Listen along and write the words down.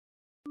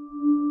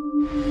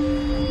Hey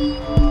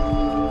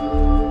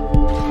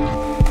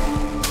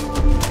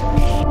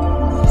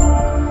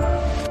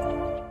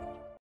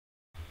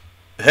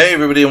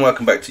everybody, and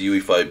welcome back to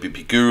UE5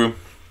 BP Guru.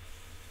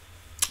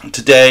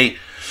 Today,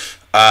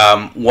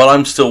 while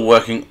I'm still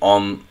working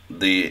on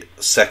the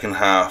second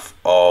half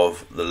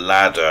of the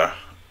ladder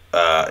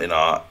in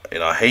our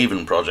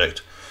Haven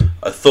project,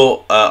 I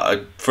thought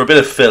for a bit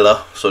of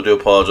filler, so I do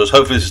apologise.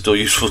 Hopefully this is still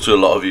useful to a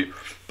lot of you,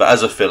 but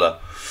as a filler,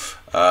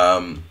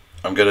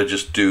 I'm going to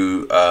just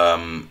do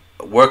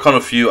work on a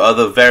few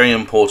other very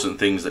important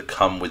things that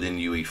come within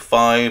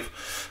UE5.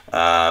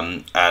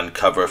 And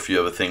cover a few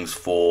other things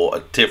for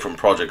a different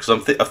project.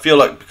 Because I feel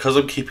like because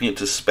I'm keeping it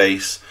to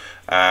space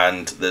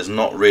and there's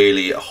not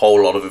really a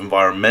whole lot of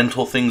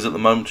environmental things at the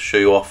moment to show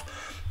you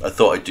off, I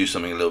thought I'd do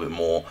something a little bit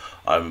more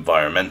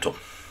environmental.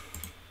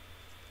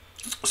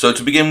 So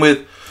to begin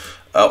with,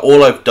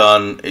 all I've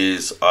done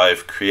is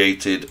I've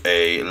created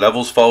a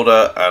levels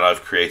folder and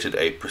I've created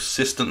a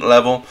persistent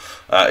level.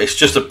 It's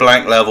just a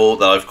blank level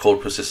that I've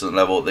called persistent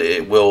level.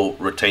 It will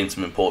retain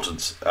some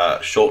importance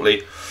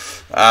shortly.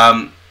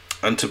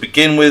 And to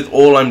begin with,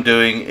 all I'm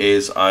doing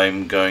is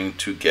I'm going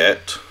to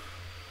get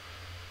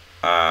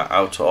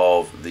out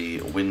of the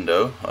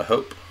window, I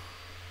hope,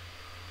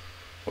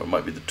 or it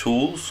might be the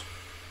tools.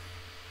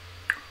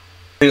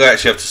 I think I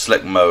actually have to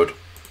select mode.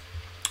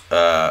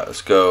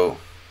 Let's go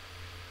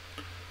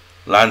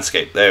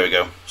landscape. There we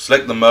go.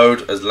 Select the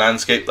mode as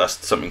landscape.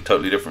 That's something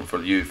totally different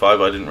from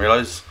UE5. I didn't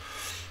realize.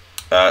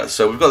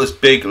 So we've got this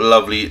big,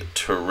 lovely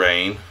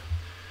terrain.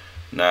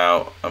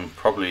 Now I'm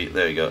probably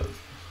there. You go.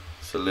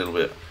 It's a little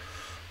bit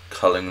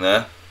culling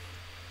there.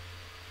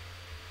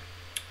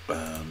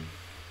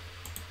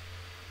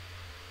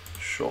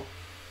 Sure.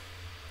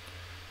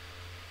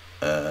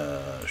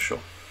 Sure.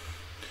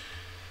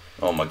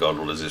 Oh my god,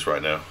 what is this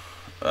right now?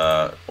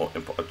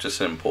 I've just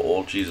said import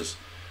all. Jesus.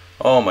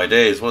 Oh my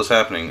days, what's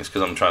happening? It's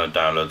because I'm trying to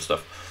download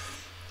stuff.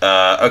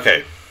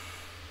 Okay.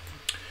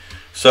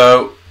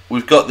 So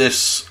we've got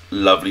this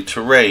lovely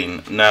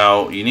terrain.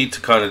 Now you need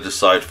to kind of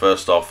decide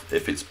first off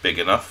if it's big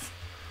enough.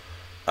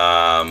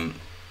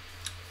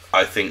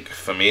 I think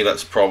for me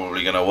that's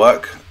probably going to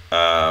work.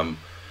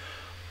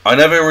 I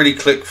never really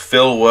click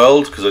fill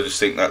world because I just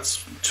think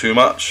that's too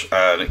much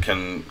and it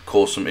can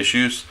cause some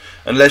issues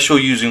unless you're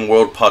using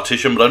world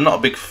partition, but I'm not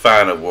a big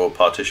fan of world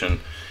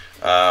partition.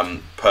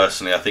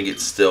 Personally, I think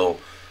it's still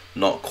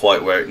not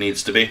quite where it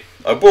needs to be.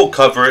 I will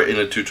cover it in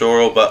a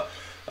tutorial, but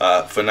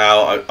for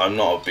now I'm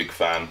not a big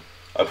fan.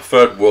 I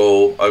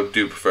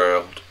do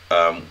prefer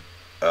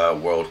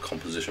world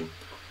composition.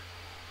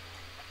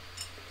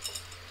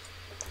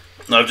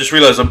 Now I've just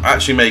realised I'm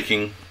actually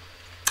making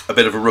a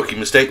bit of a rookie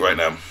mistake right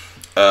now,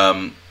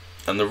 and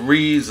the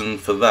reason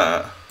for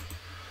that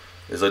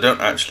is I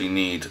don't actually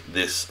need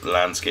this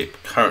landscape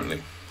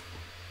currently.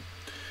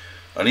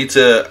 I need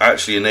to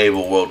actually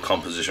enable world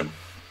composition.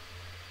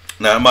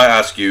 Now I might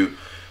ask you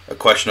a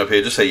question up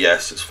here, just say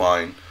yes, it's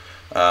fine,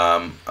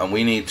 and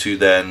we need to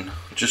then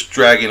just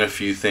drag in a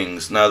few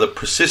things. Now the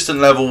persistent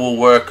level will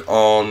work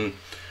on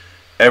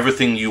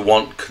everything you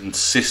want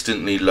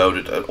consistently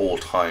loaded at all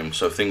times.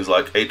 So things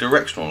like a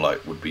directional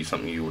light would be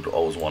something you would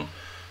always want,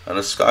 and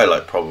a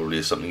skylight probably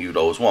is something you'd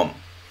always want.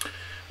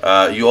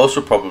 You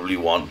also probably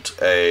want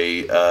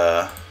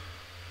a,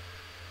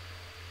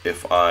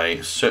 if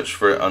I search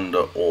for it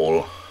under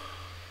all,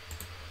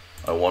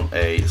 I want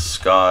a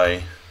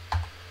sky.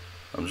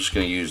 I'm just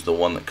going to use the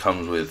one that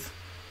comes with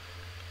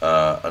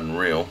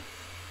Unreal.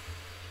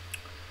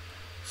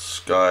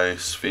 Sky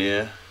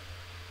sphere.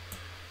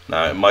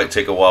 Now it might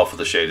take a while for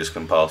the shaders to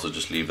compile, so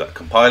just leave that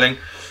compiling.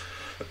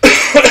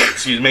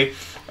 Excuse me.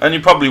 And you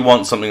probably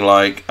want something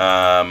like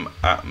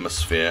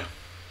atmosphere.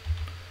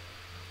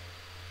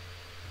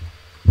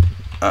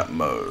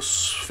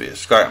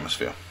 Sky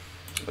atmosphere.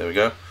 There we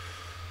go.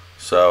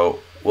 So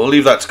we'll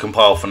leave that to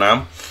compile for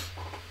now,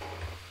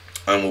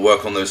 and we'll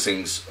work on those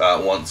things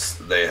once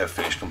they have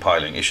finished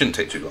compiling. It shouldn't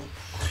take too long.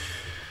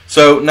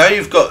 So now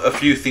you've got a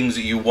few things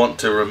that you want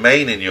to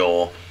remain in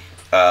your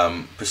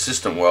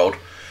persistent world.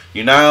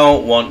 You now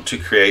want to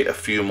create a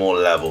few more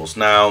levels.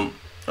 Now,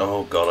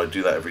 oh god, I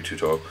do that every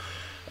tutorial.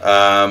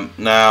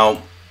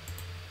 Now,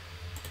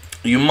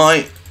 you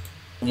might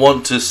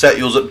want to set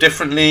yours up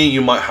differently.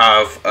 You might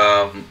have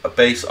a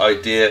base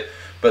idea,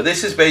 but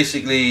this is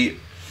basically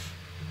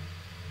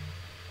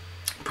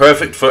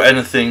perfect for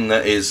anything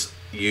that is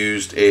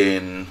used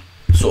in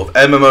sort of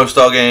MMO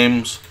style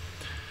games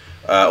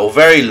or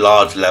very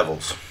large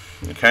levels.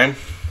 Okay.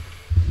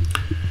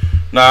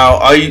 Now,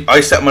 I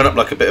set mine up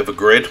like a bit of a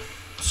grid.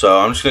 So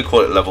I'm just going to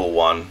call it level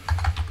 1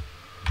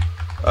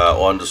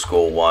 or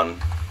underscore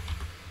 1,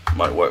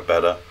 might work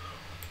better.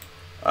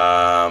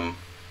 But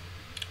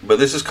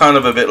this is kind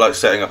of a bit like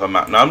setting up a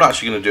map. Now I'm not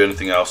actually going to do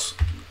anything else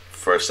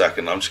for a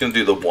second. I'm just going to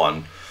do the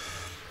 1.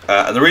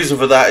 And the reason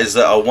for that is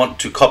that I want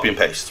to copy and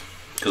paste,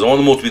 because I want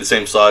them all to be the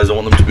same size. I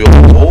want them to be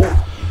all.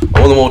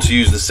 I want them all to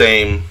use the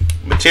same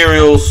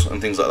materials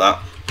and things like that.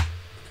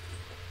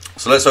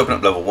 So let's open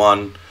up level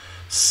 1,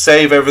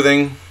 save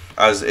everything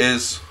as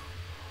is.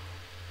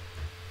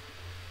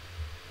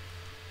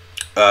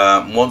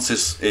 Once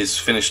this is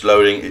finished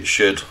loading, it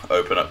should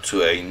open up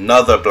to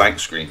another blank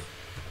screen.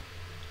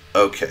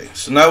 Okay,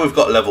 so now we've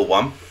got level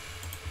 1.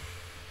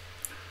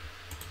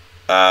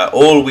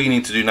 All we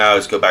need to do now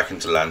is go back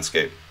into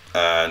landscape,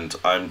 and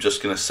I'm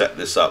just going to set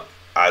this up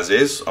as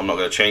is. I'm not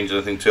going to change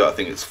anything to it. I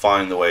think it's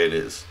fine the way it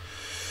is.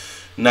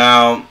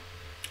 Now,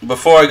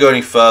 before I go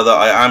any further,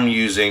 I am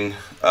using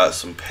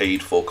some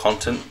paid for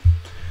content.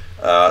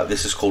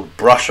 This is called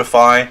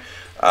Brushify.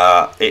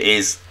 It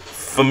is,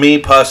 for me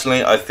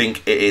personally, I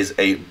think it is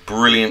a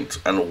brilliant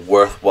and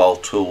worthwhile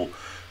tool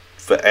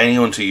for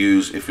anyone to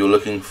use if you're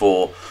looking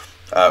for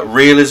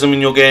realism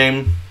in your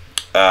game,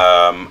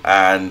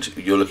 and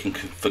you're looking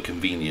for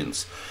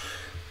convenience.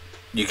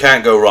 You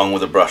can't go wrong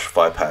with a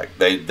Brushify pack.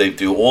 They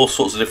do all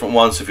sorts of different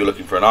ones. If you're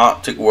looking for an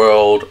Arctic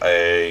world,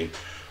 a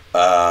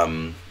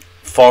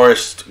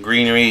forest,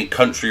 greenery,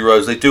 country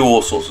roads, they do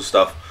all sorts of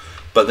stuff,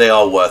 but they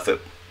are worth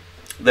it.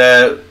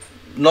 They're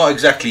not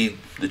exactly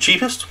the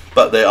cheapest,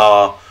 but they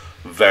are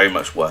very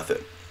much worth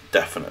it,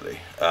 definitely.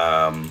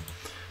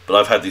 But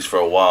I've had these for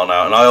a while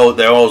now, and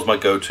they're always my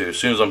go-to. As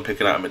soon as I'm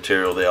picking out a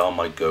material, they are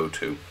my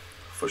go-to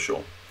for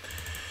sure.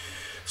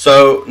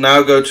 So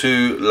now go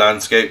to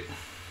landscape,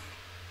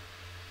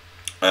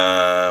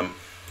 and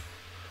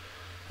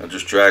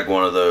just drag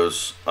one of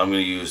those. I'm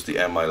going to use the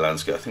MI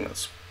landscape. I think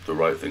that's the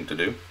right thing to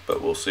do,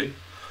 but we'll see.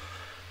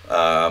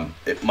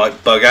 It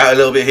might bug out a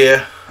little bit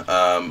here,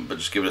 but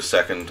just give it a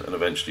second, and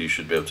eventually you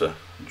should be able to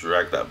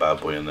drag that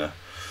bad boy in there.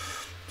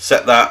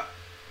 Set that.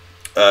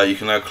 You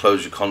can now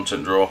close your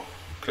content drawer.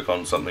 Click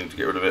on something to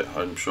get rid of it,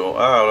 I'm sure.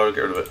 I'll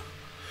get rid of it.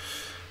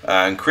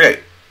 And create.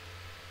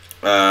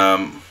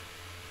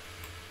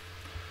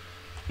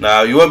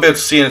 Now, you won't be able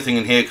to see anything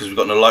in here because we've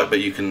got no light,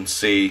 but you can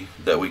see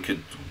that we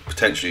could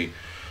potentially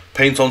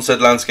paint on said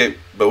landscape,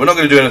 but we're not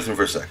going to do anything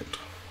for a second.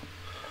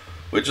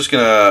 We're just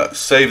going to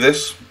save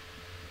this,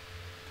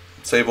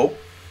 save all,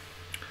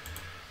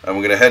 and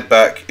we're going to head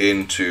back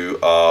into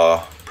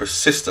our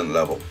persistent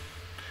level.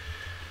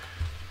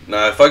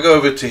 Now, if I go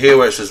over to here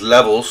where it says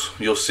levels,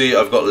 you'll see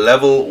I've got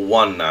level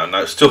 1 now.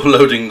 Now, it's still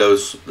loading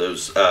those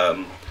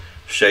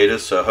shaders,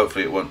 so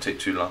hopefully it won't take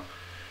too long.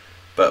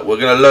 But we're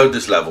going to load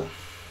this level.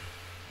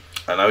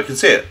 And now we can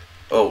see it.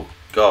 Oh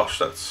gosh,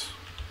 that's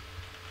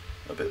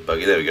a bit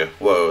buggy. There we go.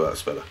 Whoa,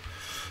 that's better.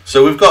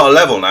 So we've got a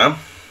level now,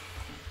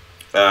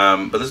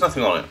 but there's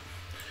nothing on it.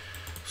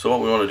 So what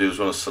we want to do is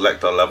we want to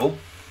select our level.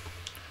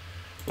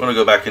 We want to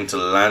go back into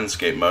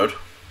landscape mode.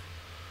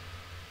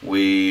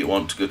 We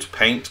want to go to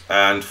paint,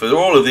 and for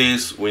all of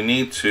these we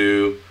need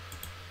to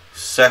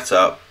set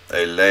up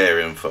a layer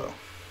info.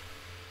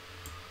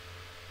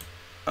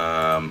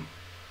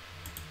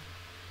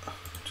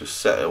 Just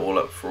set it all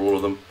up for all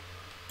of them,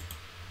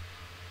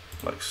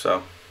 like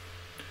so.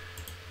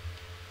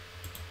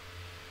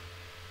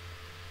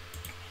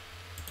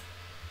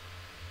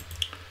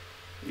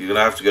 You're going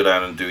to have to go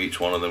down and do each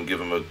one of them, give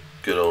them a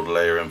good old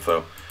layer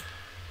info.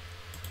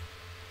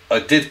 I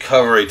did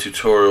cover a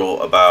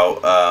tutorial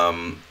about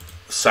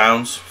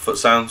sounds, foot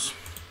sounds.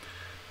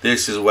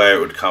 This is where it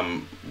would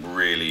become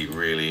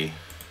really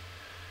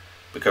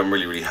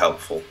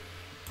helpful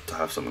to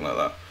have something like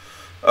that.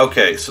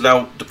 Okay, so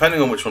now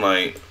depending on which one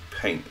I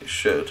paint, it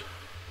should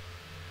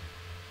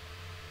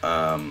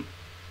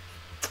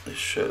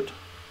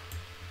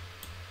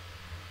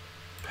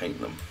paint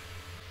them.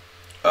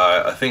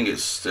 I think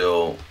it's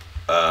still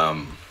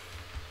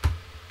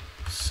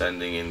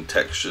sending in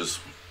textures.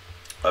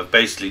 I've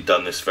basically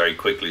done this very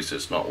quickly, so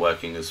it's not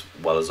working as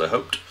well as I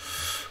hoped.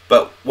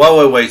 But while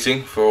we're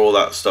waiting for all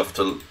that stuff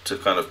to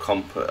kind of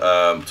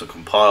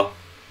compile,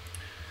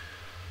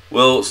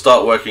 we'll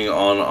start working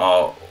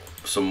on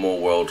some more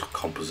world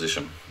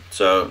composition.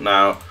 So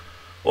now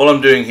all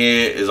I'm doing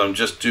here is I'm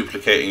just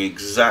duplicating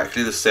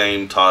exactly the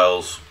same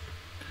tiles.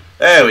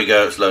 There we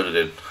go, it's loaded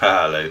in.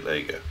 There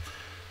you go.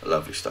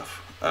 Lovely stuff.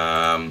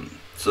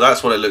 So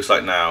that's what it looks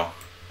like now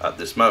at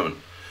this moment.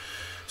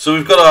 So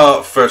we've got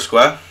our first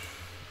square,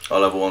 our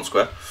level 1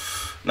 square.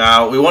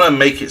 Now we want to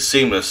make it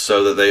seamless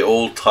so that they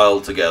all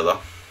tile together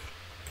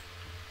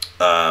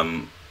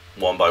one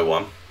by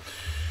one,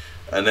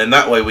 and then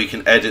that way we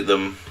can edit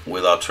them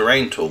with our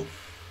terrain tool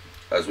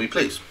as we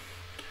please.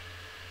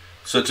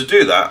 So to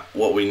do that,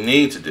 what we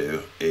need to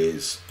do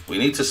is we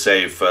need to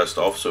save first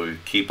off, so we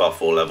keep our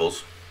 4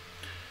 levels.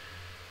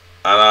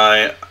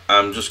 And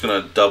I'm just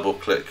going to double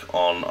click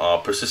on our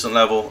persistent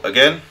level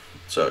again,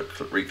 so it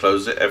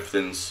recloses it.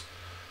 Everything's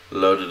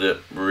loaded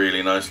it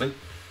really nicely.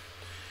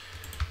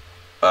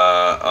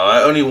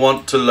 I only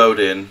want to load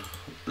in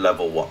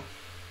level 1.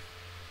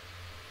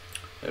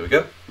 There we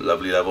go,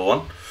 lovely level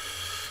 1.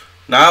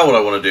 Now what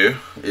I want to do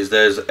is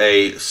there's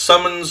a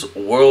summons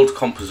world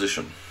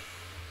composition,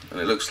 and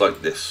it looks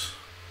like this.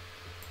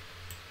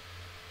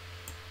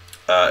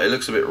 It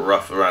looks a bit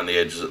rough around the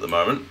edges at the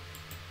moment.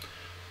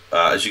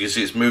 As you can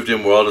see, it's moved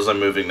in world as I'm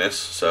moving this,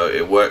 so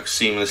it works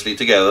seamlessly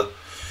together.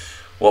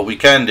 What we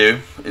can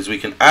do is we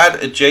can add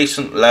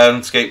adjacent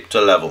landscape to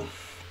level,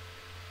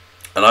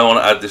 and I want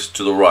to add this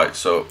to the right,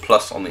 so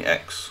plus on the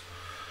X.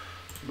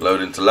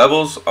 Load into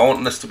levels. I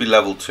want this to be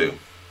level 2.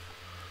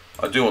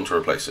 I do want to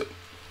replace it.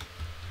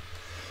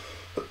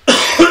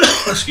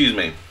 Excuse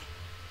me.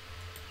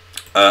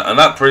 And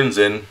that brings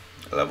in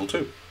level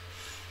 2.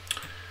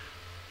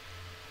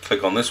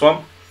 Click on this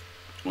one.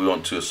 We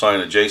want to assign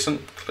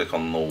adjacent. Click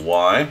on the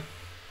Y.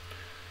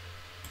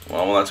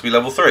 Well, I want that to be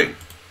level 3.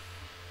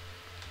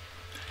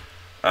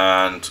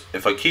 And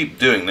if I keep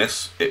doing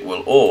this, it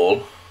will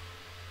all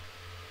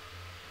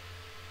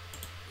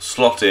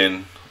slot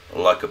in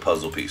like a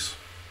puzzle piece.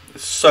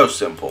 It's so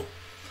simple.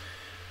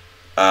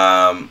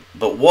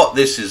 But what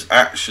this is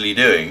actually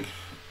doing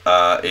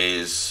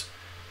is,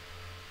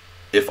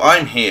 if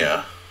I'm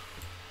here,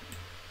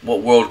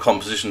 what world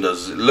composition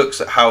does is it looks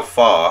at how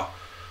far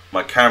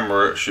my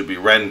camera should be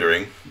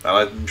rendering, and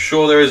I'm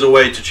sure there is a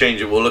way to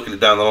change it. We'll look at it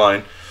down the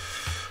line.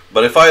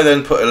 But if I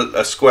then put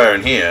a square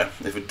in here,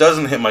 if it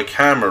doesn't hit my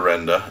camera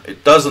render,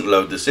 it doesn't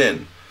load this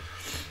in.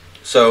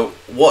 So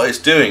what it's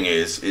doing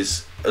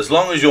is as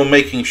long as you're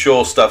making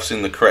sure stuff's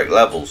in the correct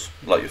levels,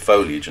 like your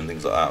foliage and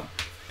things like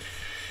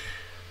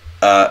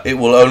that, it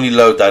will only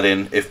load that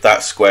in if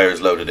that square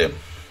is loaded in.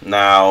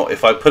 Now,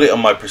 if I put it on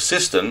my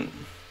persistent,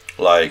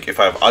 like if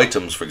I have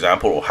items, for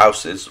example, or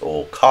houses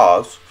or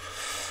cars,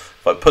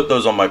 if I put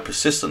those on my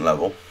persistent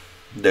level,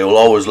 they will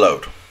always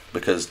load,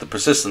 because the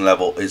persistent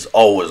level is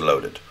always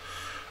loaded.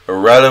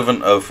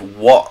 Irrelevant of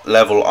what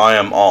level I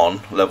am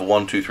on, level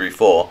 1, 2, 3,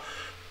 4,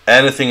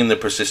 anything in the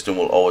persistent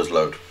will always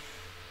load.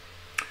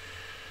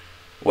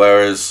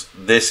 Whereas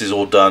this is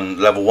all done,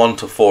 level 1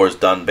 to 4 is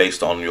done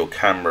based on your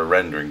camera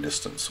rendering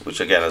distance, which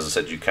again, as I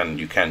said, you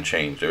can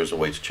change. There is a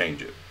way to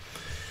change it.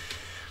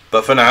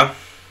 But for now,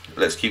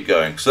 let's keep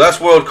going. So that's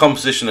world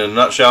composition in a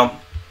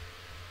nutshell.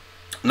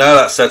 Now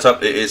that's set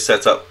up, it is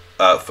set up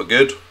for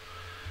good.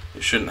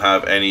 It shouldn't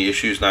have any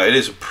issues. Now, it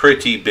is a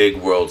pretty big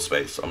world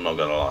space, I'm not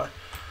going to lie.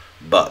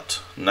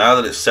 But now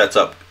that it's set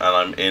up and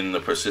I'm in the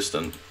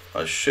persistent,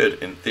 I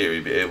should, in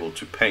theory, be able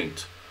to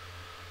paint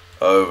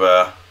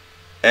over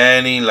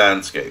any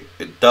landscape.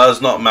 It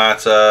does not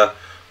matter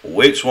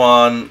which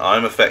one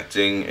I'm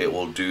affecting, it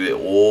will do it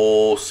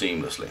all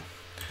seamlessly.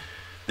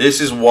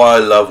 This is why I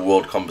love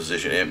world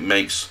composition. It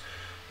makes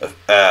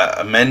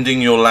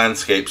amending your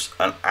landscapes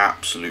an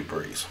absolute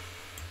breeze.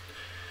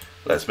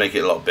 Let's make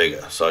it a lot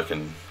bigger so I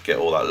can get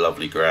all that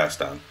lovely grass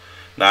down.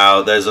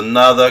 Now, there's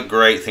another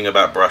great thing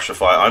about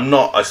Brushify.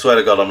 I swear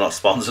to God, I'm not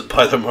sponsored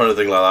by them or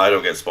anything like that. I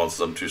don't get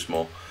sponsored, I'm too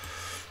small.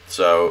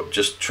 So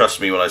just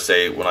trust me when I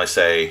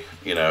say,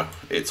 you know,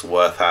 it's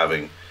worth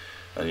having,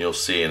 and you'll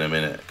see in a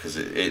minute, because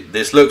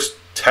this looks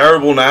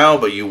terrible now,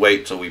 but you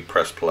wait till we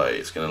press play,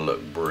 it's going to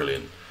look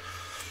brilliant.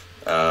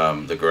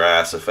 The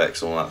grass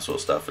effects, all that sort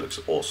of stuff, it looks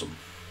awesome.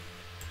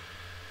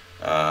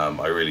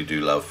 I really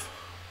do love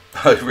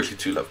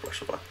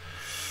Brushify.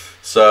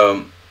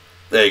 So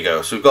there you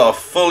go. So we've got a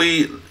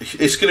fully,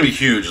 it's going to be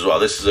huge as well.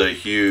 This is a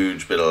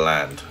huge bit of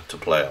land to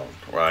play on,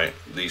 right?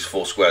 These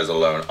 4 squares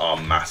alone are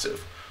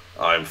massive.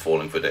 I'm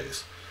falling for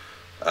days.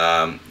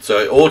 So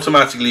it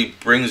automatically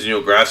brings in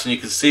your grass, and you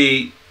can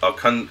see our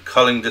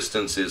culling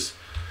distance is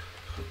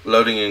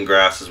loading in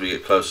grass as we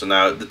get closer.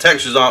 Now, the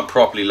textures aren't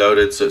properly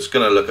loaded, so it's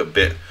going to look a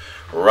bit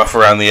rough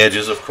around the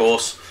edges, of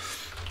course.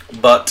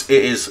 But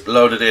it is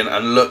loaded in,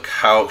 and look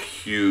how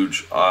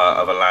huge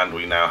of a land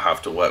we now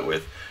have to work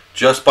with.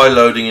 Just by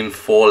loading in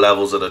 4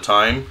 levels at a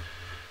time,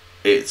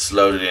 it's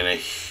loaded in a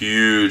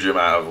huge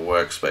amount of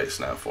workspace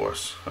now for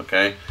us.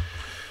 Okay,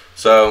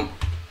 so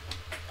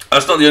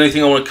that's not the only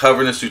thing I want to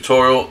cover in this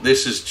tutorial.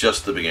 This is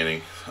just the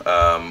beginning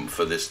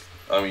for this.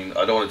 I mean,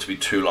 I don't want it to be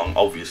too long,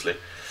 obviously.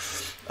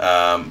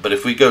 But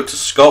if we go to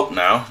sculpt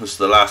now, this is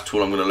the last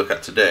tool I'm going to look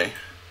at today.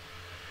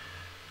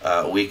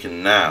 We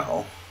can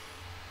now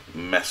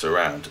mess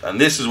around,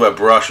 and this is where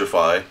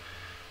Brushify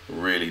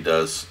really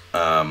does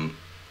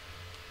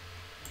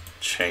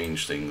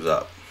change things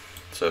up.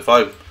 So if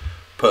I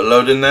put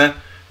load in there,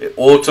 it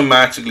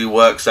automatically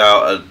works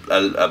out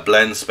a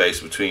blend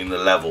space between the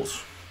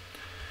levels.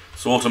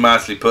 It's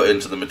automatically put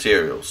into the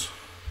materials,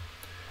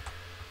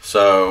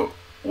 so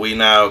we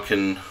now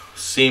can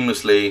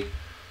seamlessly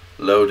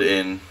load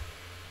in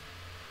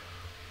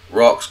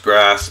rocks,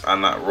 grass,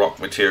 and that rock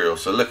material.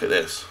 So look at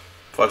this.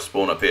 If I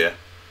spawn up here,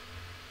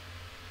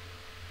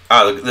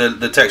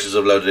 the textures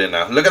have loaded in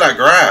now. Look at that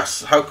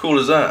grass. How cool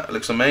is that? It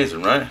looks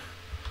amazing, right?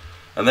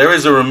 And there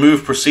is a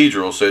remove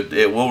procedural, so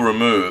it will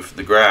remove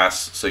the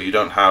grass, so you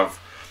don't have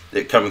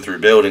it coming through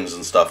buildings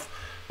and stuff,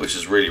 which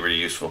is really, really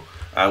useful.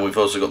 And we've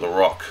also got the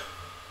rock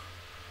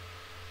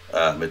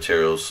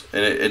materials,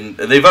 and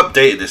they've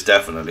updated this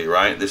definitely,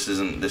 right? This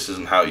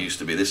isn't how it used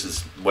to be. This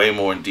is way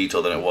more in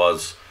detail than it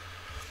was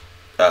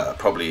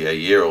probably a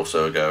year or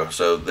so ago.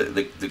 So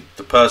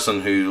the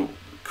person who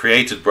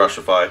created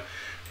Brushify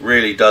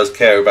really does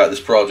care about this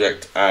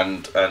project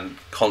and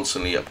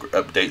constantly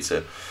updates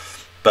it.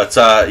 But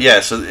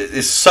yeah, so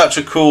it's such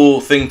a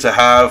cool thing to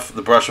have,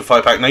 the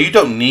Brushify pack. Now, you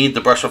don't need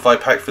the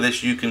Brushify pack for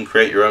this. You can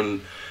create your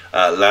own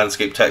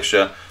landscape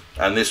texture,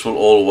 and this will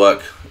all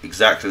work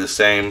exactly the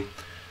same.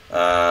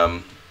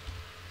 But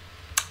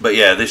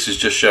yeah, this is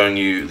just showing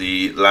you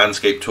the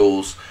landscape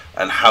tools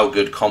and how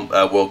good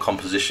world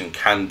composition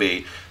can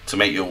be to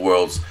make your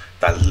worlds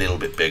that little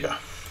bit bigger.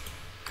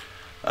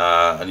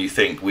 And you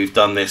think, we've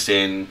done this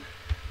in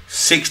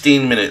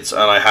 16 minutes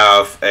and I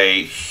have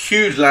a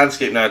huge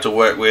landscape now to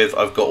work with.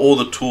 I've got all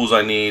the tools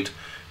I need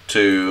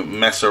to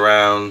mess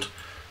around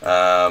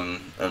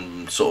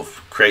and sort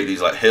of create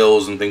these like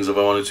hills and things if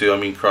I wanted to. I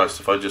mean, Christ,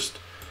 if I just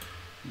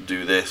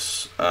do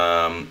this,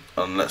 and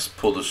let's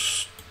pull the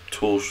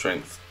tool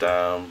strength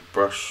down,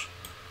 brush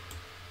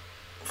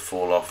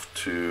fall off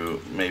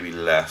to maybe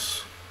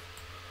less,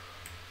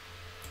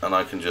 and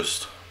I can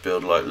just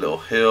build like little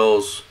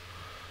hills.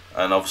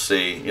 And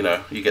obviously, you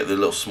know, you get the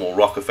little small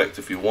rock effect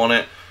if you want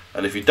it,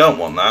 and if you don't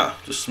want that,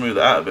 just smooth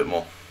it out a bit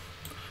more,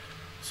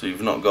 so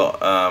you've not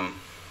got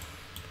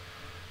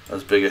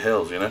as big a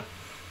hills, you know.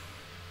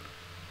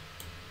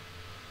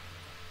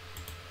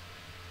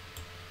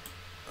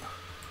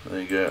 There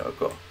you go. I've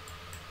got,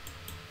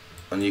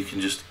 and you can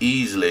just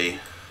easily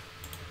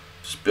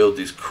just build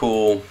these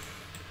cool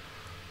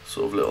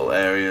sort of little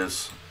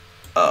areas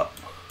up,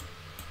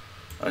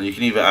 and you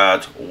can even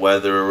add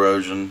weather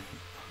erosion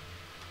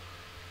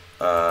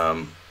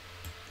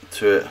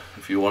to it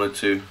if you wanted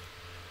to,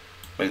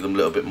 make them a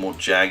little bit more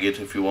jagged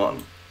if you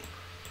want.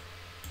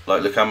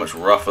 Like, look how much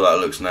rougher that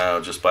looks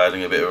now just by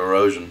adding a bit of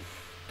erosion.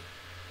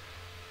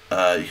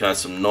 You can add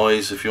some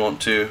noise if you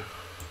want to,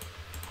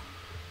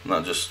 and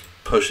that just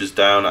pushes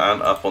down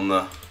and up on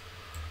the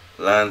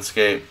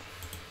landscape.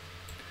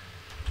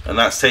 And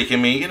that's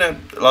taking me, you know,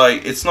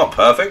 like, it's not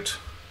perfect.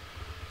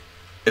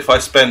 If I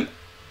spent,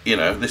 you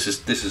know, this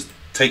is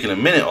taking a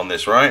minute on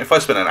this, right? If I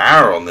spent an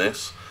hour on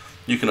this,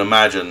 you can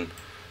imagine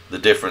the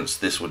difference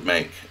this would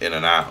make in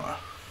an hour.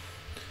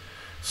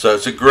 So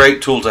it's a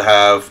great tool to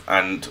have,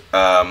 and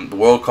the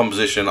world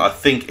composition, I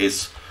think,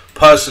 is,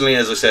 personally,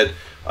 as I said,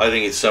 I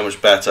think it's so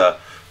much better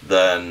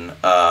than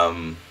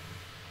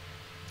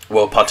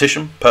world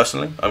partition,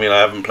 personally. I mean, I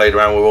haven't played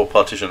around with world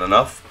partition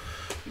enough,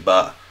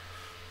 but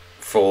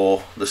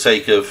for the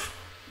sake of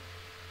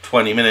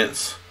 20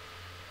 minutes,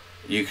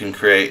 you can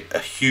create a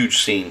huge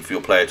scene for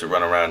your player to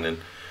run around in.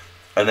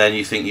 And then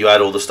you think you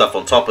add all the stuff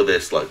on top of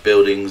this, like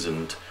buildings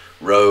and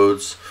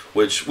roads,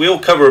 which we'll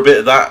cover a bit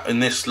of that in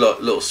this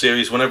little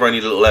series. Whenever I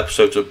need a little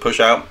episode to push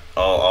out,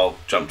 I'll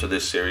jump to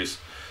this series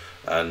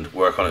and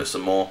work on it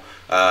some more.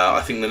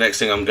 I think the next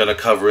thing I'm going to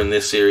cover in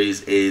this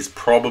series is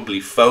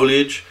probably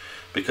foliage,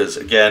 because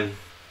again,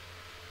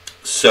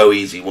 so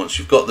easy. Once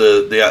you've got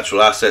the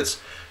actual assets,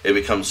 it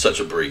becomes such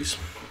a breeze.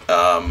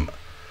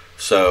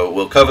 So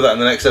we'll cover that in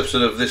the next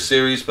episode of this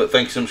series, but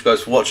thank you so much,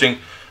 guys, for watching.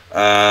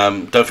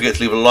 Don't forget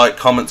to leave a like,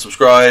 comment,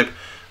 subscribe,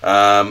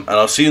 and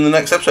I'll see you in the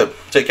next episode.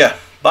 Take care.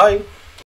 Bye.